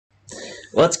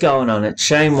What's going on? It's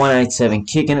Shane187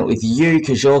 kicking it with you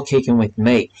because you're kicking with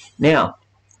me. Now,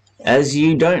 as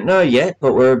you don't know yet,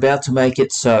 but we're about to make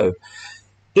it so,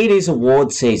 it is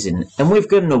award season and we've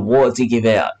got an award to give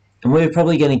out. And we're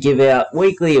probably going to give out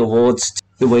weekly awards to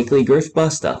the Weekly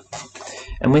Griftbuster.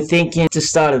 And we're thinking to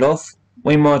start it off,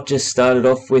 we might just start it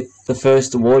off with the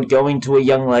first award going to a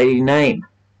young lady named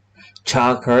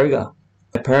Char Kroger.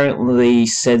 Apparently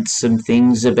said some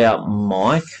things about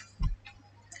Mike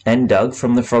and Doug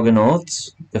from the Froggy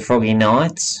Knights,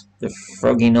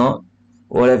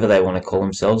 whatever they want to call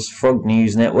themselves, Frog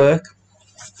News Network.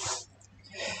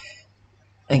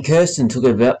 And Cirsten took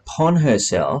it upon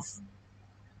herself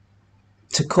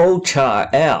to call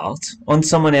Char out on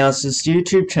someone else's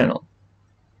YouTube channel,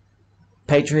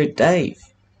 Patriot Dave.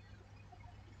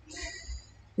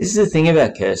 This is the thing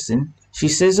about Cirsten. She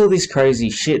says all this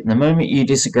crazy shit, and the moment you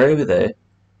disagree with her,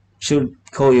 she'll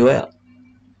call you out.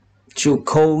 She'll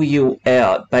call you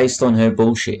out based on her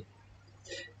bullshit.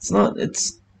 It's not a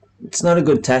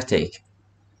good tactic.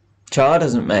 Char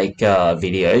doesn't make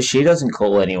videos. She doesn't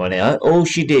call anyone out. All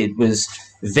she did was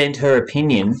vent her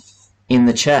opinion in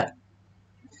the chat.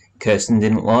 Cirsten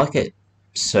didn't like it.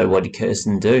 So what did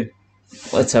Cirsten do?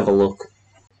 Let's have a look.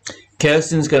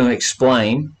 Kirsten's going to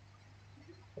explain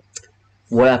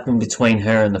what happened between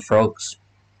her and the frogs,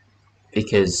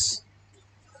 because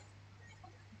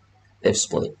they've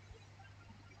split.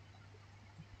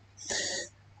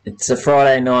 It's a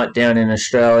Friday night down in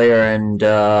Australia, and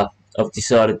I've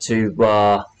decided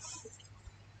to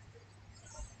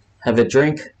have a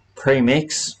drink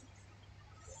pre-mix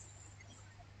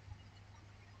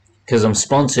because I'm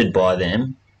sponsored by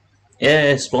them.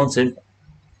 Yeah, sponsored.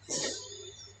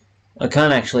 I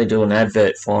can't actually do an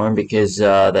advert for them because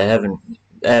they haven't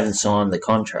signed the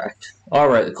contract. I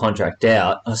wrote the contract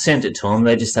out. I sent it to them.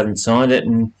 They just haven't signed it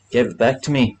and gave it back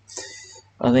to me.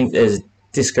 I think there's a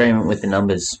disagreement with the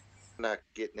numbers. I'm not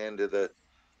getting into the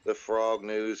frog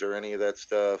news or any of that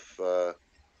stuff. I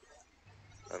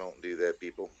don't do that,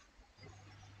 people.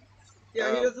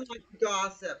 Yeah, he doesn't like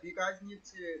gossip. You guys need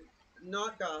to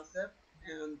not gossip,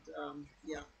 and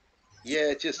yeah.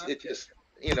 Yeah, it just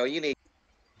you know, you need.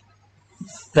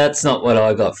 That's not what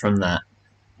I got from that.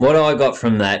 What I got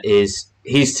from that is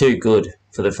he's too good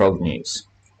for the frog news.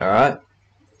 Alright?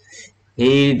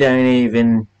 He got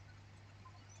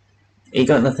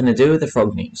nothing to do with the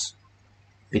frog news.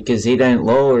 Because he don't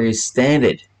lower his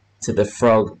standard to the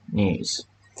frog news.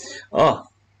 Oh,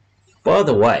 by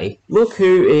the way, look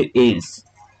who it is.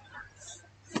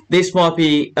 This might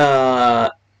be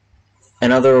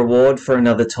another award for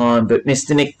another time, but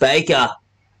Mr. Nick Baker.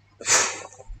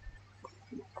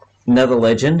 Another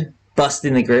legend,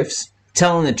 busting the grifts,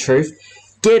 telling the truth,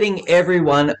 getting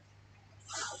everyone,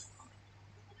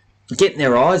 getting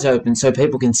their eyes open so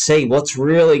people can see what's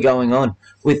really going on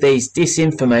with these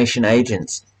disinformation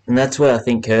agents. And that's where I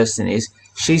think Cirsten is.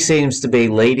 She seems to be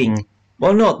leading,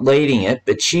 well, not leading it,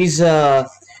 but she's like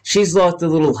the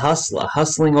little hustler,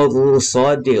 hustling all the little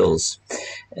side deals.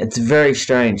 It's very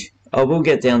strange. I will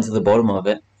get down to the bottom of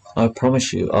it. I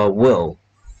promise you, I will.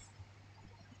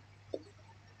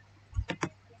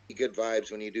 Good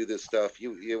vibes when you do this stuff.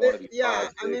 You want to be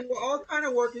positive. I mean, we're all kind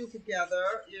of working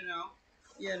together, you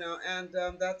know, and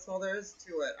that's all there is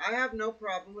to it. I have no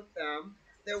problem with them.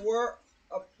 There were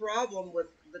a problem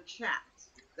with the chat.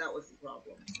 That was the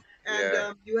problem.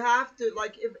 And you have to,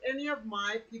 like, if any of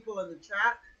my people in the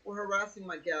chat were harassing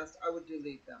my guest, I would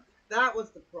delete them. That was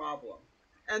the problem.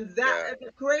 And that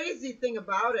the crazy thing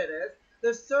about it is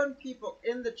there's certain people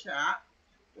in the chat,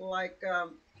 like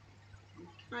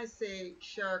I say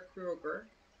Char Kroger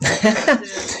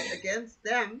against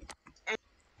them. And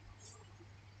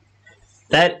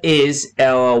that is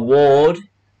our award.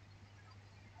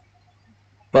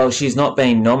 Well, she's not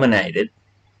been nominated.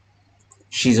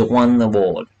 She's won the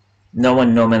award. No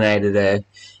one nominated her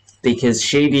because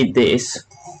she did this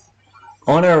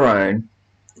on her own.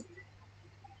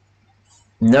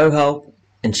 No help,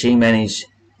 and she managed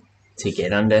to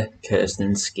get under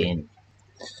Cirsten's skin.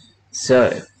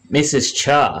 So, Mrs.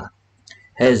 Char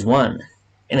has won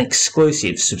an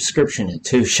exclusive subscription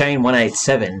to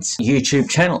Shane187's YouTube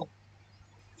channel.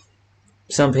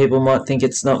 Some people might think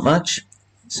it's not much.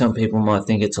 Some people might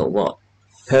think it's a lot.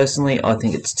 Personally, I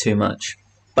think it's too much.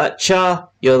 But Char,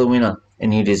 you're the winner,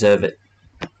 and you deserve it.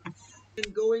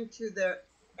 And going to their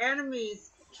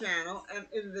enemies' channel and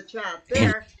in the chat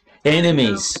there.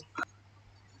 Enemies.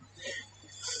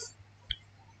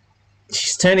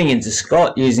 She's turning into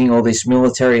Scott using all this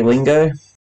military lingo.